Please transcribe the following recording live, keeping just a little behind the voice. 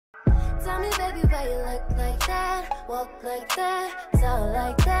Tell me, baby, why you look like that, walk like that, talk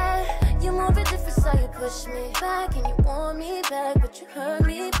like that. You move it different, so you push me back, and you want me back, but you hurt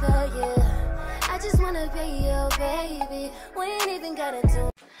me back, yeah. I just wanna be your baby, we ain't even gotta do.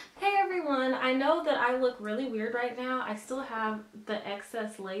 Hey everyone, I know that I look really weird right now. I still have the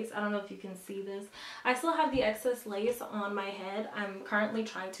excess lace. I don't know if you can see this. I still have the excess lace on my head. I'm currently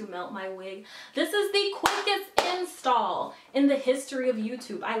trying to melt my wig. This is the quickest install in the history of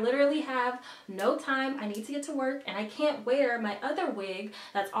YouTube. I literally have no time. I need to get to work and I can't wear my other wig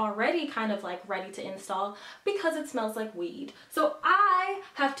that's already kind of like ready to install because it smells like weed. So I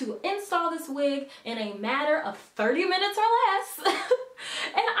have to install this wig in a matter of 30 minutes or less.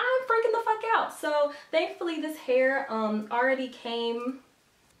 And I'm freaking the fuck out. So thankfully this hair already came.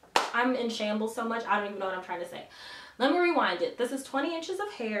 I'm in shambles so much I don't even know what I'm trying to say. Let me rewind it. This is 20 inches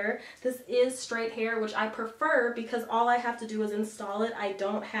of hair. This is straight hair, which I prefer because all I have to do is install it. I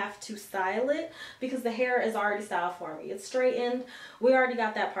don't have to style it because the hair is already styled for me. It's straightened. We already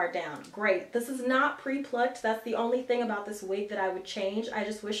got that part down. Great. This is not pre-plucked. That's the only thing about this wig that I would change. I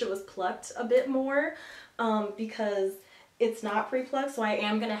just wish it was plucked a bit more because it's not pre-plucked, so I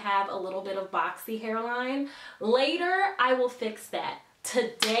am gonna have a little bit of boxy hairline. Later, I will fix that.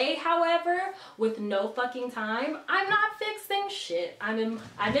 Today, however, with no fucking time, I'm not fixing shit. I'm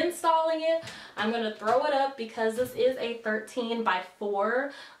installing it. I'm gonna throw it up because this is a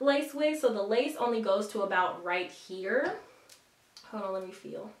 13x4 lace wig, so the lace only goes to about right here. Hold on, let me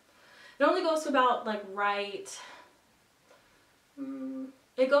feel. It only goes to about like right,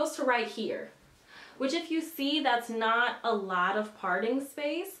 it goes to right here. Which if you see, that's not a lot of parting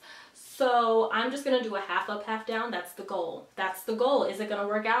space. So I'm just gonna do a half up, half down. That's the goal. That's the goal. Is it gonna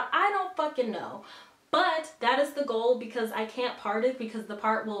work out? I don't fucking know. But that is the goal because I can't part it because the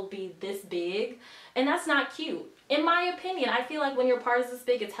part will be this big. And that's not cute. In my opinion, I feel like when your part is this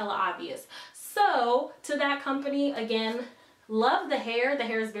big, it's hella obvious. So to that company, again, love the hair. The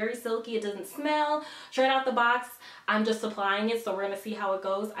hair is very silky. It doesn't smell. Straight out the box. I'm just applying it, so we're going to see how it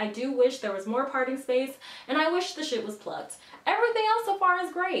goes. I do wish there was more parting space, and I wish the shit was plucked. Everything else so far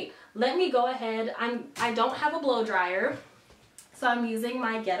is great. Let me go ahead. I don't have a blow dryer, so I'm using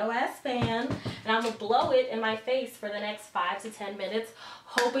my ghetto-ass fan, and I'm going to blow it in my face for the next 5 to 10 minutes,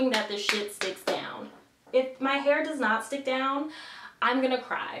 hoping that this shit sticks down. If my hair does not stick down, I'm going to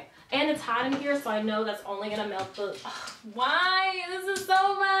cry. And it's hot in here, so I know that's only going to melt the... Ugh, why? This is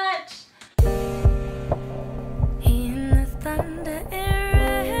so much! In the thunder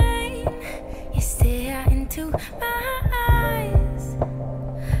and rain, you stare into my eyes.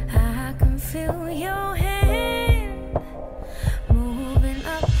 I can feel your hand moving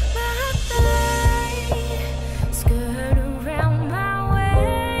up my thigh, skirt around my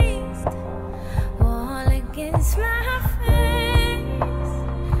waist, wall against my face.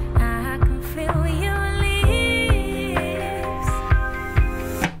 I can feel your lips.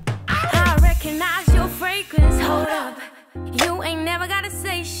 I recognize your fragrance. Hold up, you ain't never gotta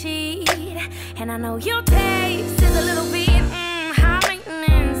say shit. And I know your taste is a little bit high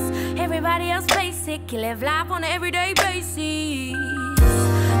maintenance. Everybody else basic. You live life on an everyday basis.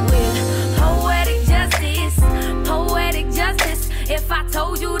 With poetic justice, poetic justice. If I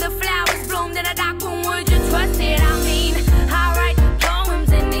told you the flowers bloomed in a dark room, would you trust it? I mean, I write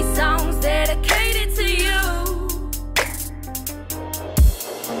poems in these songs dedicated to you.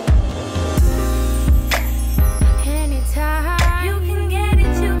 Anytime. You can get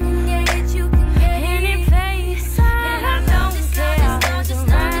it, you can get it, you can get it. Any place. And I don't care. Just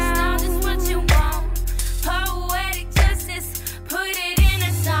what you want. Poetic justice, put it in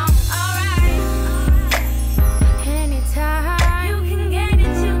a song. Alright. Anytime. You can get it,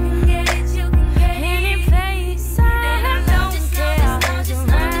 you can get it, you can get it. Any place. And I don't care. Just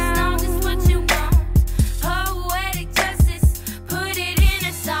what you want. Poetic justice, put it in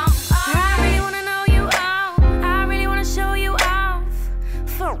a song. I really wanna know you all. I really wanna show you off.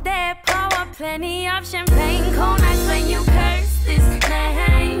 Fuck that power, plenty of champagne, cold nights when you curse this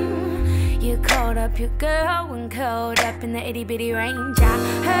name. You called up your girl when curled up in the itty bitty range. I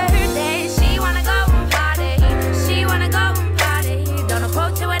heard that she wanna go and party. She wanna go and party. Don't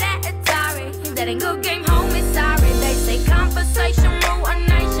approach her with that Atari. That ain't good game, homie, sorry. They say conversation rule a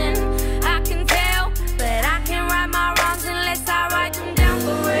nation. I can tell, but I can't right my wrongs unless I write them down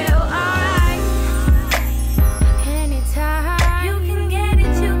for real. Alright. Anytime. You can get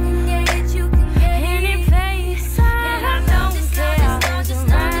it, you can get it, you can get it. Any place. And I don't care. Just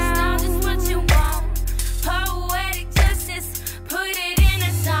what you want. Poetic justice, put it in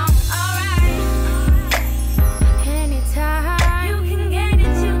a song. Alright. Anytime. You can get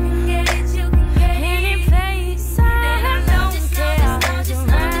it, you can get it, you can get it. Any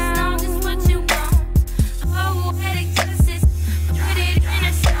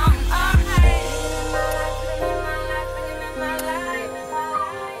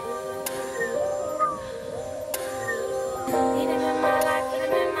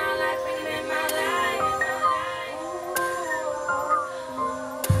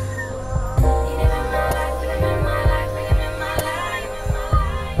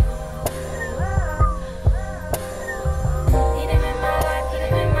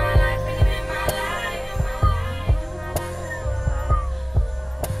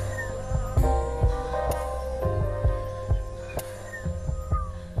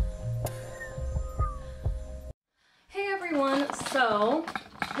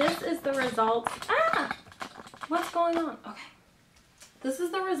this is the result. What's going on? Okay. This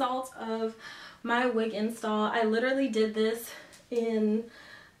is the result of my wig install. I literally did this in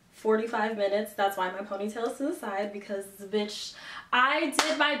 45 minutes. That's why my ponytail is to the side, because bitch, I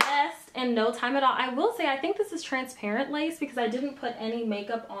did my best in no time at all. I will say I think this is transparent lace because I didn't put any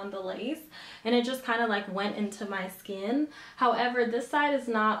makeup on the lace and it just kind of like went into my skin. However, this side is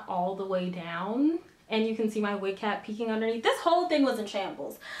not all the way down and you can see my wig cap peeking underneath. This whole thing was in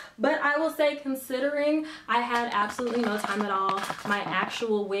shambles. But I will say, considering I had absolutely no time at all, my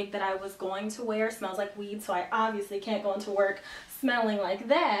actual wig that I was going to wear smells like weed, so I obviously can't go into work smelling like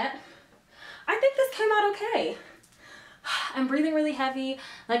that. I think this came out okay. I'm breathing really heavy.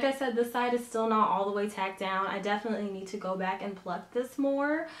 Like I said, this side is still not all the way tacked down. I definitely need to go back and pluck this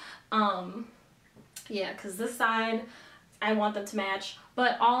more. Yeah, because this side, I want them to match.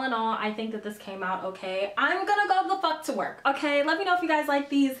 But all in all, I think that this came out okay. I'm gonna go the fuck to work, okay? Let me know if you guys like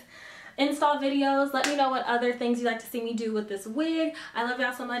these install videos. Let me know what other things you'd like to see me do with this wig. I love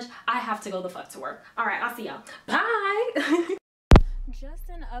y'all so much. I have to go the fuck to work. All right, I'll see y'all. Bye. Just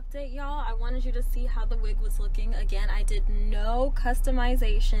an update, y'all. I wanted you to see how the wig was looking. Again, I did no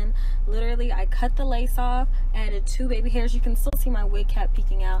customization. Literally, I cut the lace off, added 2 baby hairs. You can still see my wig cap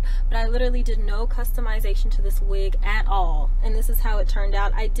peeking out, but I literally did no customization to this wig at all. And this is how it turned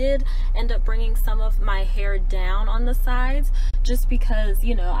out. I did end up bringing some of my hair down on the sides just because,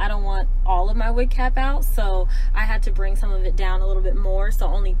 you know, I don't want all of my wig cap out, so I had to bring some of it down a little bit more, so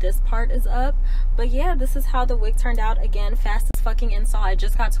only this part is up. But yeah, this is how the wig turned out. Again, fast as fucking install. I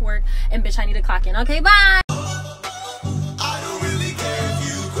just got to work and bitch, I need to clock in. Okay, bye. I don't really care if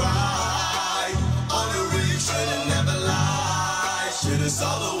you cry. On the real, should've never lied. Should've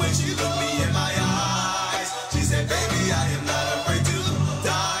saw the way she looked me